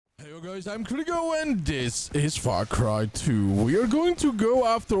Guys, I'm Critico and this is Far Cry 2. We are going to go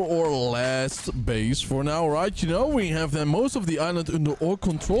after our last base for now, right? You know, we have then most of the island under our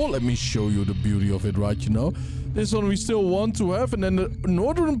control. Let me show you the beauty of it, right? You know, this one we still want to have. And then the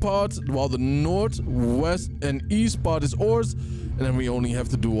northern part, well, the north, west and east part is ours. And then we only have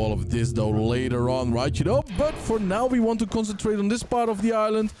to do all of this though later on, right? You know, but for now we want to concentrate on this part of the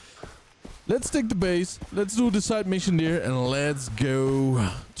island. Let's take the base, let's do the side mission there, and let's go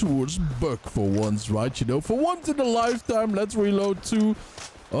towards Buck for once, right? You know, for once in a lifetime, let's reload too.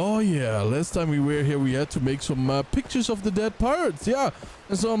 Oh yeah, last time we were here, we had to make some pictures of the dead pirates, yeah.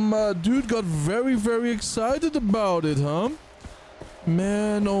 And some dude got very, very excited about it, huh?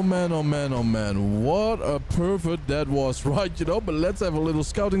 Man, oh man, oh man, oh man. What a pervert that was, right? You know, but let's have a little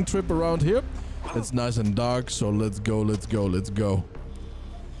scouting trip around here. It's nice and dark, so let's go, let's go, let's go.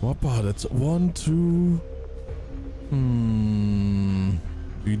 Whoppa, that's 1, 2.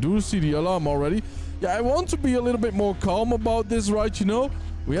 We do see the alarm already. Yeah, I want to be a little bit more calm about this, right? You know,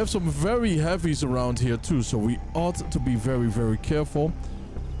 we have some very heavies around here too, so we ought to be very, very careful.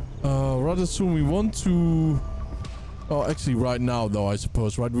 Rather soon we want to... Oh, actually right now though, I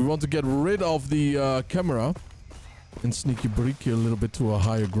suppose, right? We want to get rid of the camera and sneaky breaky a little bit to a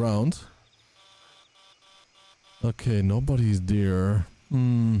higher ground. Okay, nobody's there.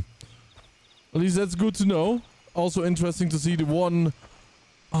 At least that's good to know. Also interesting to see the one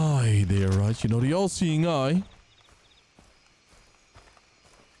eye there, right? You know, the all-seeing eye.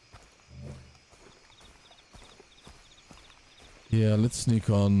 Yeah, let's sneak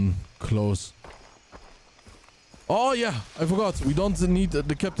on close. Oh yeah, I forgot. We don't need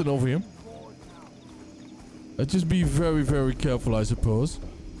the captain over here. Let's just be very, very careful, I suppose.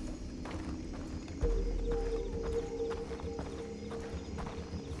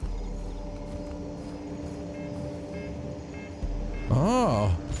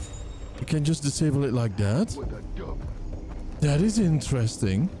 Ah, you can just disable it like that. That is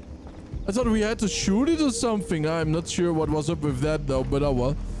interesting. I thought we had to shoot it or something. I'm not sure what was up with that though, but oh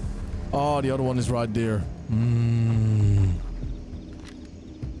well. Oh, the other one is right there.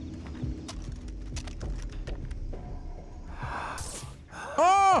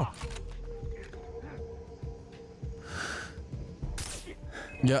 Oh!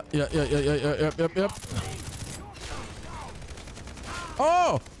 Yep.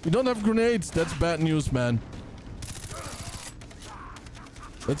 Oh! We don't have grenades. That's bad news, man.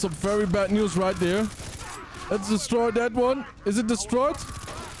 That's some very bad news right there. Let's destroy that one. Is it destroyed?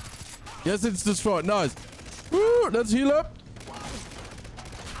 Yes, it's destroyed. Nice. Woo! Let's heal up.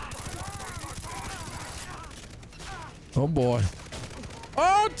 Oh, boy.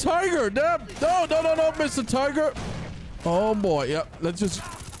 Oh, tiger! Damn! No, Mr. Tiger! Oh, boy. Yep. Let's just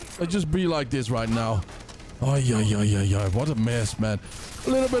be like this right now. Oh, yeah. What a mess, man. A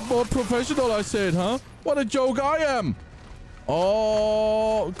little bit more professional, I said, huh? What a joke I am.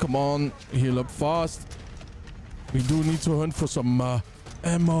 Oh, come on. Heal up fast. We do need to hunt for some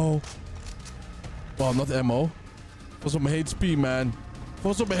ammo. Well, not ammo. For some HP, man.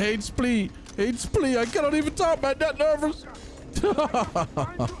 For some HP. HP. I cannot even talk, man. That nervous.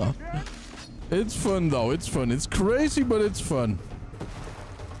 It's fun, though. It's fun. It's crazy, but it's fun.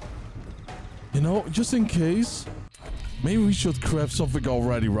 You know, just in case, maybe we should craft something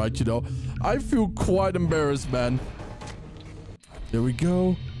already, right? You know, I feel quite embarrassed, man. There we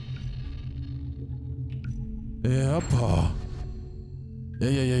go. Yep.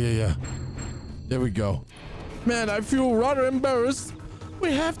 Yeah. There we go. Man, I feel rather embarrassed.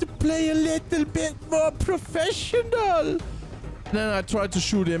 We have to play a little bit more professional. And then I tried to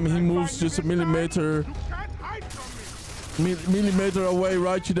shoot him. He moves just a millimeter away,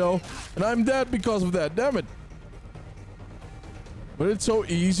 right? You know, and I'm dead because of that. Damn it. But it's so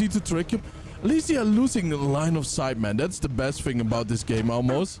easy to trick him. At least they are losing the line of sight, man. That's the best thing about this game,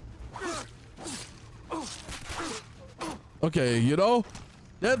 almost. Okay, you know,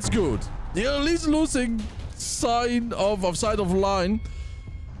 that's good. They're at least losing sight of line,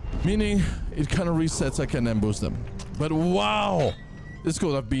 meaning it kind of resets. I can ambush them. But wow, this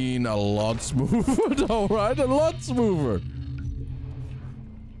could have been a lot smoother, though, right? A lot smoother.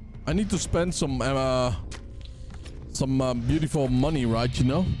 I need to spend some beautiful money, right? You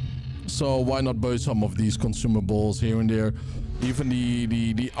know. So why not buy some of these consumables here and there? Even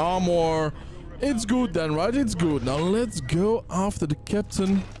the armor. It's good then, right? It's good. Now let's go after the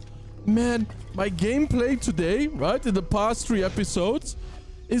captain. Man, my gameplay today, right, in the past 3 episodes,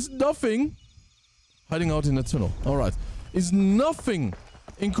 is nothing. Hiding out in a tunnel. All right. Is nothing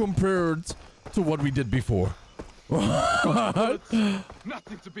in compared to what we did before. Nothing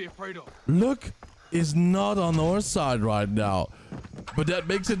to be afraid of. Luck is not on our side right now. But that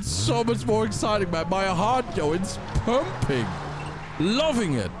makes it so much more exciting, man. My heart, yo, it's pumping.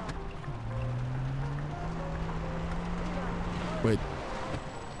 Loving it. Wait.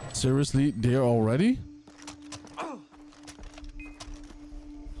 Seriously, there already?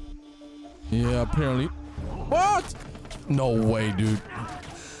 Yeah, apparently. What? No way, dude.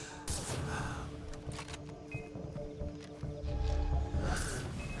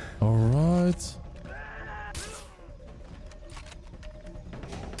 All right.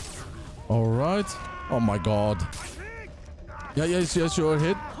 All right. Oh my god. Yeah, yes, you're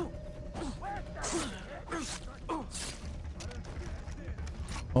hit.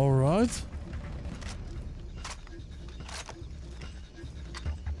 All right.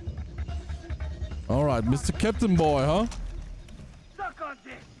 All right, Mr. Captain Boy, huh? Suck on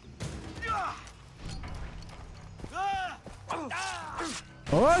this.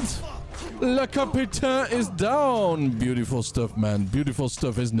 All right. Le Capitaine is down. Beautiful stuff, man. Beautiful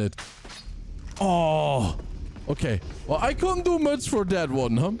stuff, isn't it? Oh. Okay. Well, I couldn't do much for that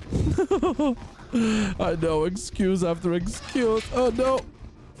one, huh? I know. Excuse after excuse. Oh, no.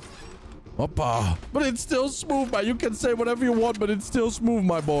 Hoppa. But it's still smooth, man. You can say whatever you want, but it's still smooth,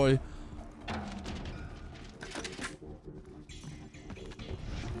 my boy.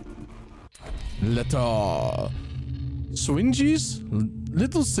 Letter. Swingy's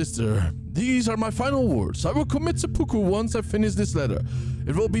little sister. These are my final words. I will commit seppuku once I finish this letter.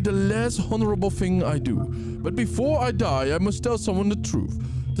 It will be the last honorable thing I do. But before I die, I must tell someone the truth.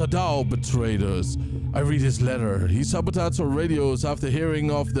 Tadao betrayed us. I read his letter. He sabotaged our radios after hearing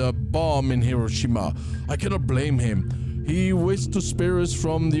of the bomb in Hiroshima. I cannot blame him. He wished to spare us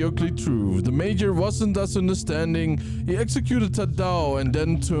from the ugly truth. The major wasn't as understanding. He executed Tadao and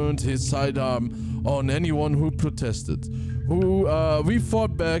then turned his sidearm on anyone who protested. We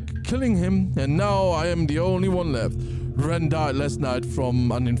fought back, killing him, and now I am the only one left. Ren died last night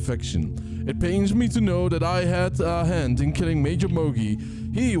from an infection. It pains me to know that I had a hand in killing Major Mogi.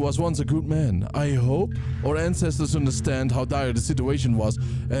 He was once a good man. I hope our ancestors understand how dire the situation was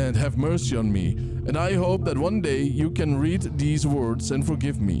and have mercy on me. And I hope that one day you can read these words and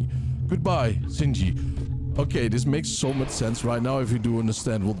forgive me. Goodbye, Shinji. Okay, this makes so much sense right now if you do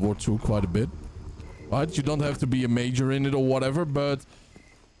understand World War II quite a bit. Right? You don't have to be a major in it or whatever, but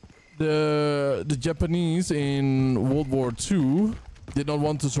the Japanese in World War II did not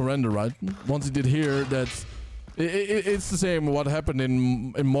want to surrender, right? Once they did hear that it's the same what happened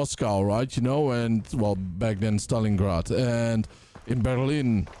in Moscow, right? You know, and well, back then Stalingrad and in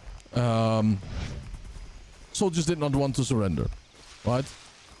Berlin, soldiers did not want to surrender, right?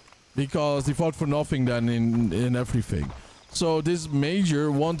 Because they fought for nothing then in everything. So this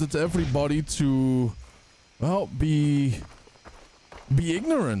major wanted everybody to, well, be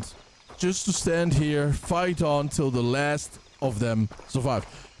ignorant. Just to stand here, fight on till the last of them survive.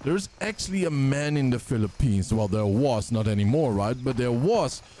 There's actually a man in the Philippines. Well, there was, not anymore, right? But there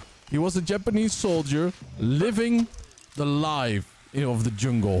was. He was a Japanese soldier living the life of the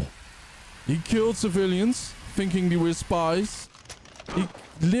jungle. He killed civilians, thinking they were spies. He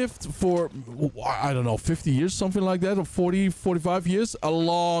lived for, I don't know, 50 years, something like that, or 40, 45 years. A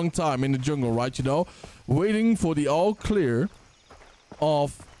long time in the jungle, right? You know, waiting for the all clear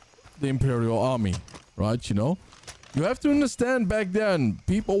of the Imperial Army, right? You know, you have to understand back then,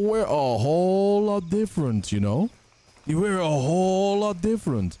 people were a whole lot different, you know? They were a whole lot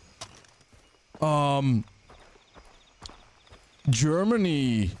different.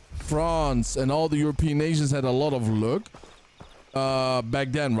 Germany, France, and all the European nations had a lot of luck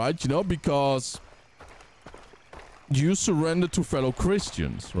back then, right? You know, because you surrendered to fellow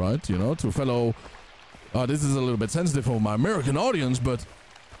Christians, right? You know, to fellow... this is a little bit sensitive for my American audience, but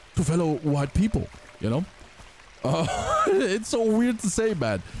to fellow white people, you know? It's so weird to say,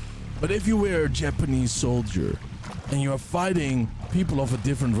 man. But if you were a Japanese soldier and you are fighting people of a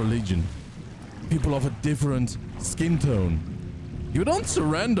different religion, people of a different skin tone, you don't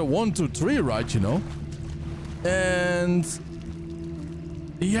surrender 1, 2, 3, right, you know? And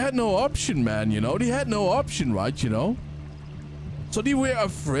he had no option, man, you know? They had no option, right, you know? So they were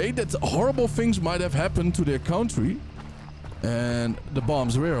afraid that horrible things might have happened to their country. And the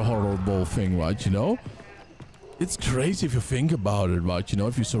bombs were a horrible thing, right, you know? It's crazy if you think about it, right? You know,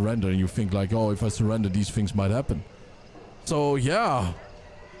 if you surrender and you think like, oh, if I surrender, these things might happen. So, yeah.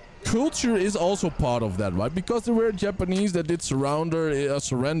 Culture is also part of that, right? Because there were Japanese that did surrender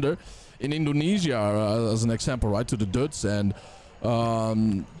in Indonesia, as an example, right? To the Dutch and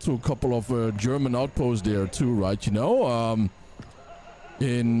to a couple of German outposts there too, right? You know,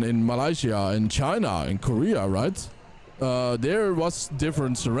 in Malaysia, in China, in Korea, right? There was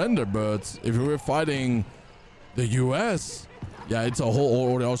different surrender, but if you were fighting the US, Yeah, it's a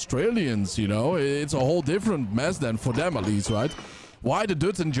whole, or the Australians, you know, it's a whole different mess than for them at least, right? Why the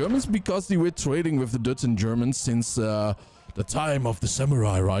Dutch and Germans? Because they were trading with the Dutch and Germans since the time of the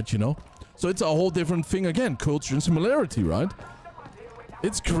samurai, right, you know? So it's a whole different thing again, culture and similarity, right?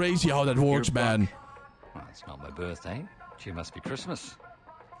 It's crazy how that works, man. Well, it's not my birthday. It must be Christmas.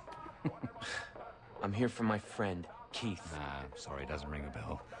 I'm here for my friend, Keith. Nah, sorry, it doesn't ring a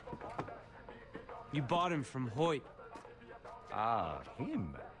bell. You bought him from Hoyt. Ah,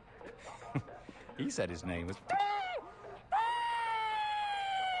 him. He said his name was...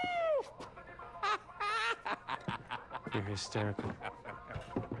 You're hysterical.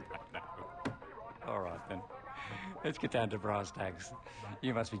 All right, then. Let's get down to brass tacks.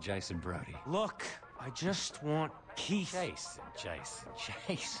 You must be Jason Brody. Look, I just want Keith.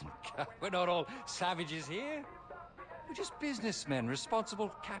 Jason. We're not all savages here. We're just businessmen,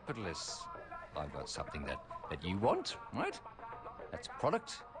 responsible capitalists. I've got something that you want, right? That's a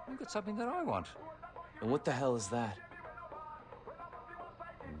product. You've got something that I want. And what the hell is that?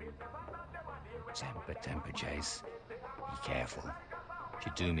 Temper, Jace. Be careful. If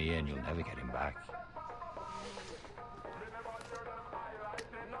you do me in, you'll never get him back.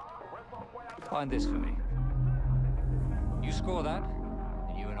 Find this for me. You score that,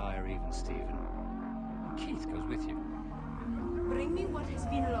 and you and I are even, Stephen. And Keith goes with you. Bring me what has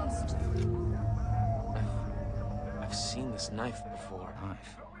been lost. I've seen this knife before.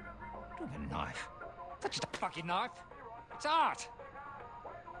 Knife? What do you mean a knife? That's just a fucking knife. It's art.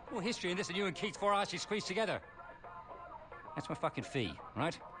 More history in this than you and Keith's 4 arches squeezed together. That's my fucking fee,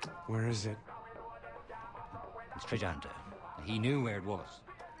 right? Where is it? It's treasure hunter. He knew where it was.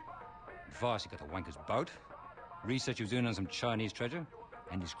 Advice, he got the wanker's boat. Research he was doing on some Chinese treasure.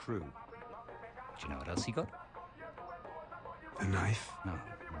 And his crew. Do you know what else he got? The knife? No, not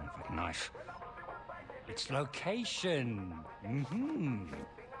a fucking knife. It's location.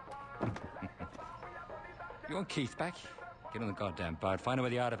 You want Keith back? Get on the goddamn boat. Find out where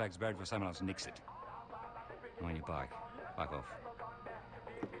the artifact's buried before someone else nicks it. On your bike. Back off.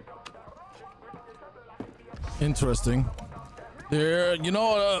 Interesting. There, you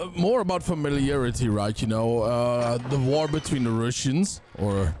know, more about familiarity, right? You know, the war between the Russians,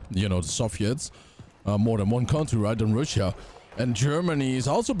 or, you know, the Soviets, more than one country, right, than Russia, and Germany is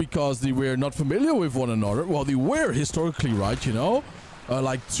also because they were not familiar with one another. Well, they were historically, right, you know,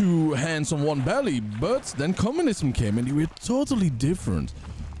 like 2 hands on one belly, but then communism came and they were totally different.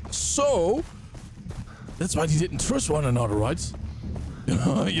 So, that's why they didn't trust one another, right?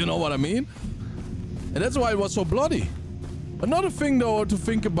 You know what I mean? And that's why it was so bloody. Another thing, though, to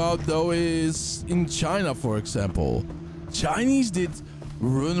think about, though, is in China, for example. Chinese did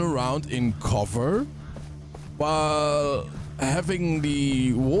run around in cover while having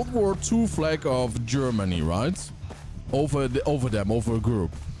the World War II flag of Germany, right? Over them, over a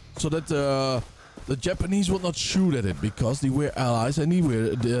group. So that the Japanese would not shoot at it because they were allies and they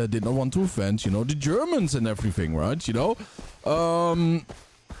did not want to offend, you know, the Germans and everything, right? You know?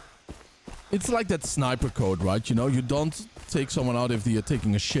 It's like that sniper code, right? You know, you don't take someone out if they are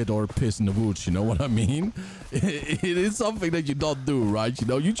taking a shit or a piss in the woods, you know what I mean? It is something that you don't do, right? You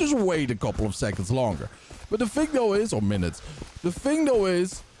know, you just wait a couple of seconds longer. But the thing though is, or minutes, the thing though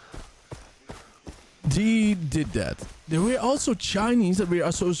is, they did that. There were also Chinese that were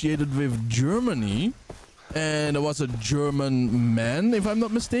associated with Germany. And there was a German man, if I'm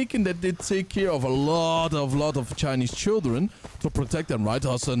not mistaken, that did take care of a lot of Chinese children to protect them, right?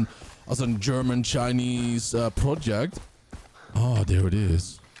 As a German-Chinese project. Oh, there it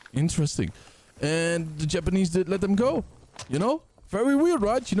is. Interesting. And the Japanese did let them go. You know? Very weird,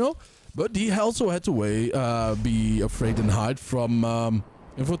 right? You know? But he also had to be afraid and hide from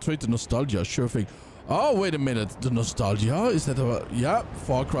infiltrate the nostalgia. Sure thing. Oh, wait a minute. The nostalgia? Is that a... Yeah,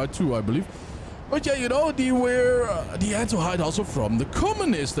 Far Cry 2, I believe. But yeah, you know, they had to hide also from the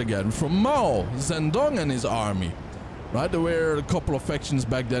communists again. From Mao Zedong and his army. Right? There were a couple of factions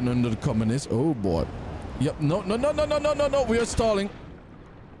back then under the communists. Oh, boy. Yep. No. We are stalling.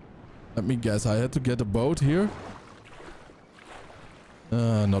 Let me guess. I had to get a boat here.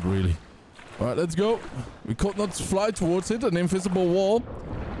 Not really. Alright, let's go. We could not fly towards it. An invisible wall.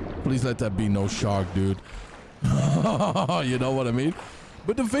 Please let that be no shark, dude. You know what I mean?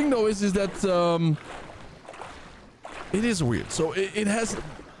 But the thing, though, is that... it is weird. So it has...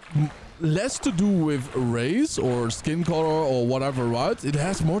 less to do with race or skin color or whatever, right? It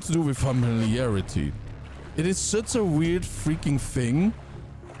has more to do with familiarity. It is such a weird freaking thing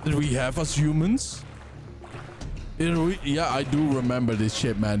that we have as humans. Yeah, I do remember this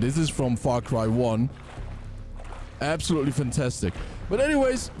shit, man. This is from Far Cry 1. Absolutely fantastic. But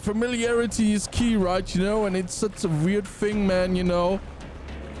anyways, familiarity is key, right? You know, and it's such a weird thing, man, you know.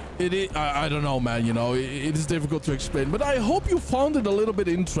 I don't know, man, you know, it is difficult to explain. But I hope you found it a little bit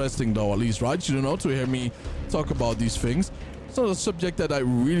interesting, though, at least, right? You know, to hear me talk about these things. It's not a subject that I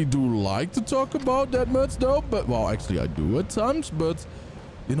really do like to talk about that much, though. But, well, actually, I do at times. But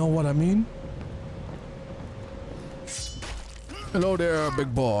you know what I mean? Hello there,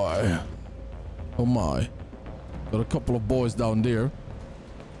 big boy. Oh, my. Got a couple of boys down there.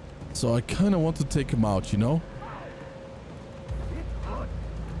 So I kind of want to take him out, you know?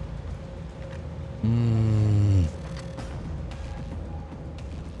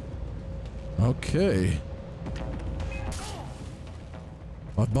 Okay.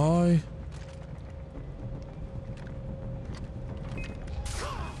 Bye-bye.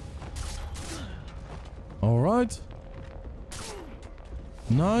 All right.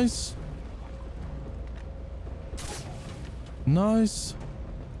 Nice. Nice.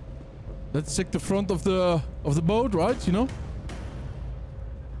 Let's check the front of the boat, right? You know?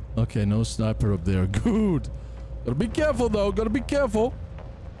 Okay, no sniper up there. Good. Gotta be careful, though. Gotta be careful.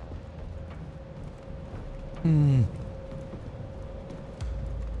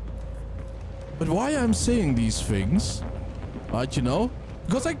 But why I'm saying these things, right, you know?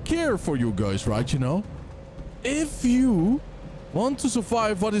 Because I care for you guys, right, you know? If you want to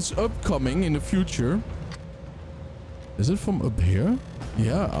survive what is upcoming in the future... Is it from up here?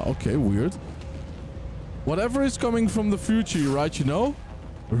 Yeah, okay, weird. Whatever is coming from the future, right, you know?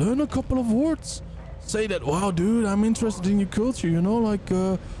 Learn a couple of words. Say that, wow, dude, I'm interested in your culture, you know? Like,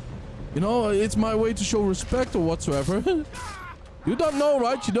 you know, it's my way to show respect or whatsoever. You don't know,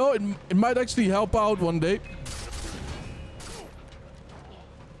 right? You know, it might actually help out one day.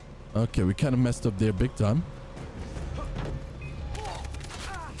 Okay, we kind of messed up there big time.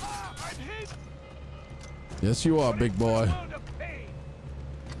 Yes, you are, big boy.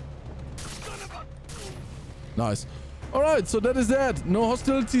 Nice. Alright, so that is that. No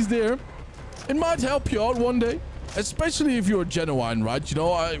hostilities there. It might help you out one day. Especially if you're genuine, right? You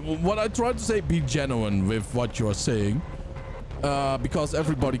know, what I try to say, be genuine with what you're saying. Because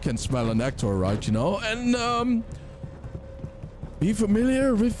everybody can smell an actor, right? You know? And, be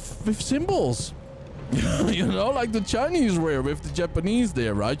familiar with symbols. You know, like the Chinese were with the Japanese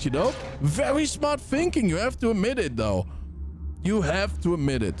there, right? You know? Very smart thinking. You have to admit it, though. You have to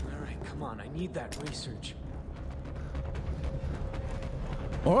admit it. All right, come on. I need that research.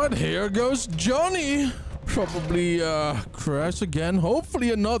 All right, here goes Johnny. Probably crash again.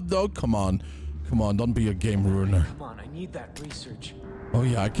 Hopefully not, though. Come on. Come on, don't be a game ruiner. Come on, I need that research. Oh,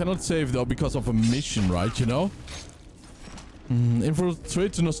 yeah, I cannot save, though, because of a mission, right? You know?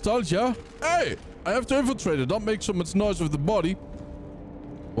 Infiltrate to nostalgia. Hey! I have to infiltrate it. Don't make so much noise with the body.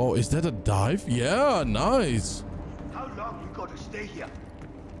 Whoa, is that a dive? Yeah, nice. How long you gotta stay here?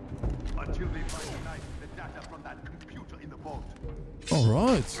 Until they find the knife and the data from that computer in the vault. All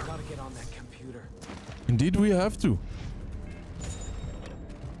right. I gotta get on that computer. Indeed, we have to.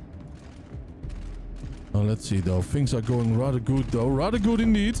 Oh, let's see, though. Things are going rather good, though. Rather good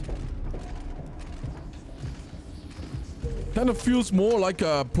indeed. Kind of feels more like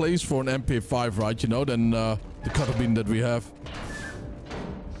a place for an MP5, right? You know, than the carabine that we have.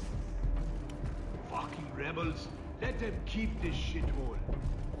 Fucking rebels. Let them keep this shithole.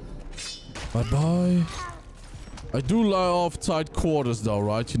 Bye-bye. I do lie off tight quarters, though,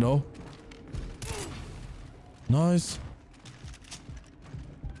 right? You know? Nice.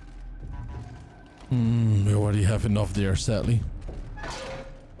 We already have enough there, sadly.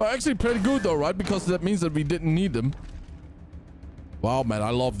 Well, actually pretty good, though, right? Because that means that we didn't need them. Wow, man, I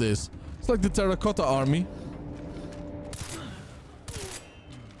love this. It's like the terracotta army.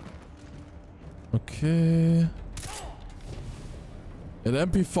 Okay. An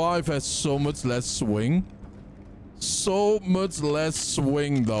MP5 has so much less swing. So much less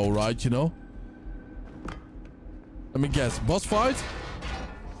swing, though, right? You know? Let me guess. Boss fight?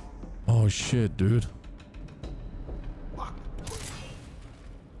 Oh, shit, dude.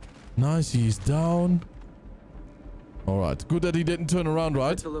 Nice, he's down. Alright, good that he didn't turn around,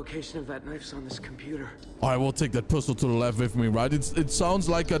 right? The location of that knife's on this computer. I will take that puzzle to the left with me, right? It sounds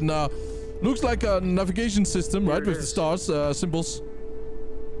like a looks like a navigation system, right? With the stars, symbols.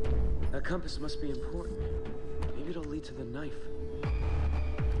 That compass must be important. Maybe it'll lead to the knife.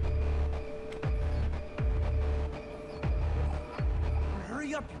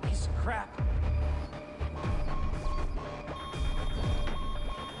 Hurry up, you piece of crap!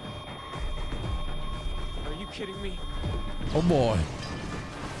 Are you kidding me? Oh boy.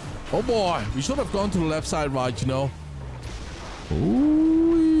 Oh boy. We should have gone to the left side, right, you know?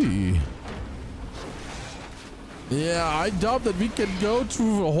 Ooh. Yeah, I doubt that we can go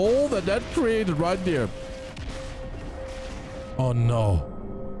through the hole that created right there. Oh no.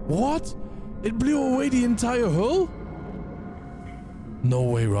 What? It blew away the entire hull? No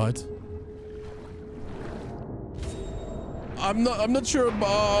way, right? I'm not sure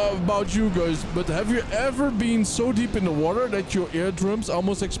about you guys, but have you ever been so deep in the water that your eardrums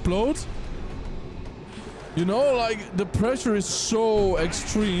almost explode? You know, like the pressure is so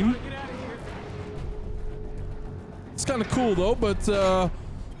extreme. It's kind of cool though, but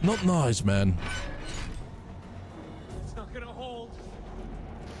not nice, man. It's not gonna hold.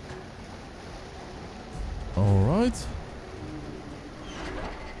 All right.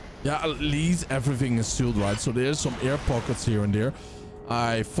 Yeah, at least everything is sealed, right? So there's some air pockets here and there.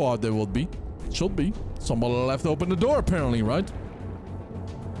 I thought there would be. Should be. Somebody left open the door, apparently, right?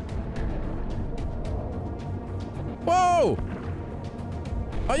 Whoa!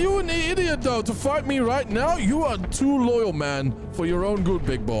 Are you an idiot, though, to fight me right now? You are too loyal, man, for your own good,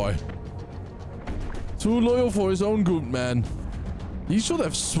 big boy. Too loyal for his own good, man. He should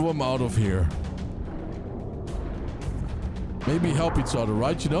have swum out of here. Maybe help each other,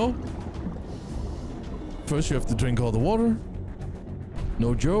 right? You know? First you have to drink all the water.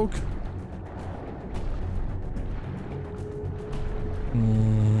 No joke.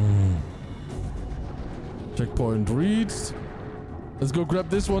 Checkpoint reached. Let's go grab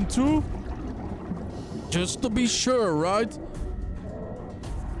this one too. Just to be sure, right?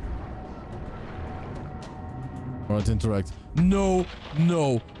 Alright, interact. No,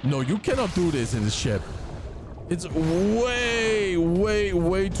 no, no. You cannot do this in the ship. It's way, way,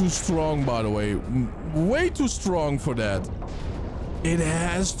 way too strong, by the way. Way too strong for that. It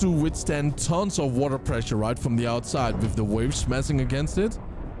has to withstand tons of water pressure right from the outside with the waves smashing against it.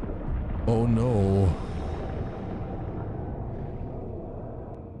 Oh no.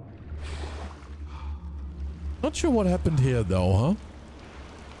 Not sure what happened here though,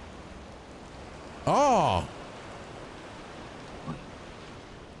 huh? Ah!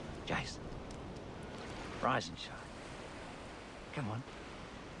 Jason. Rise and shine. Come on.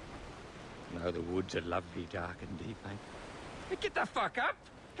 No, the woods are lovely, dark and deep, mate. Get the fuck up!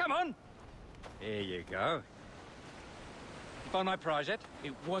 Come on! There you go. Find my prize yet?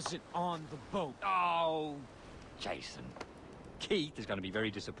 It wasn't on the boat. Oh, Jason. Keith is going to be very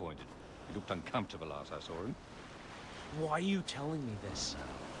disappointed. He looked uncomfortable last I saw him. Why are you telling me this?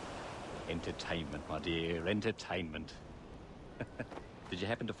 Entertainment, my dear, entertainment. Did you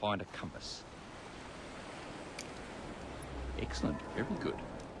happen to find a compass? Excellent, very good.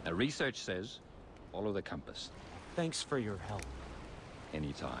 Now, research says, follow the compass. Thanks for your help.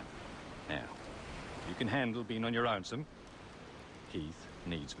 Anytime. Now, you can handle being on your own, some. Keith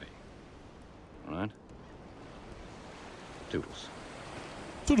needs me. All right? Toodles.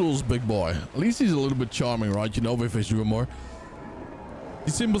 Toodles, big boy. At least he's a little bit charming, right? You know, with his humor.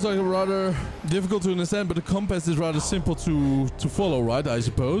 These symbols are rather difficult to understand, but the compass is rather simple to follow, right? I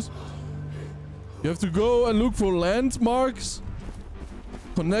suppose. You have to go and look for landmarks.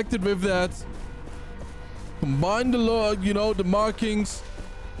 Connected with that. Combine the markings.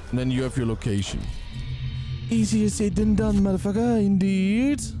 And then you have your location. Easier said than done, motherfucker.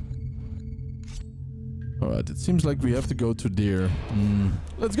 Indeed. Alright, it seems like we have to go to there.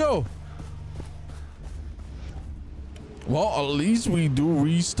 Let's go. Well, at least we do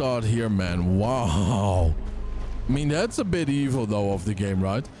restart here, man. Wow. I mean, that's a bit evil, though, of the game,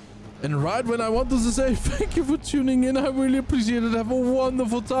 right? And right when I wanted to say thank you for tuning in, I really appreciate it. Have a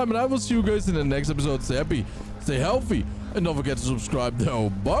wonderful time, and I will see you guys in the next episode. Stay happy, stay healthy, and don't forget to subscribe, though.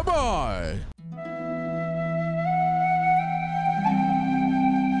 Bye-bye.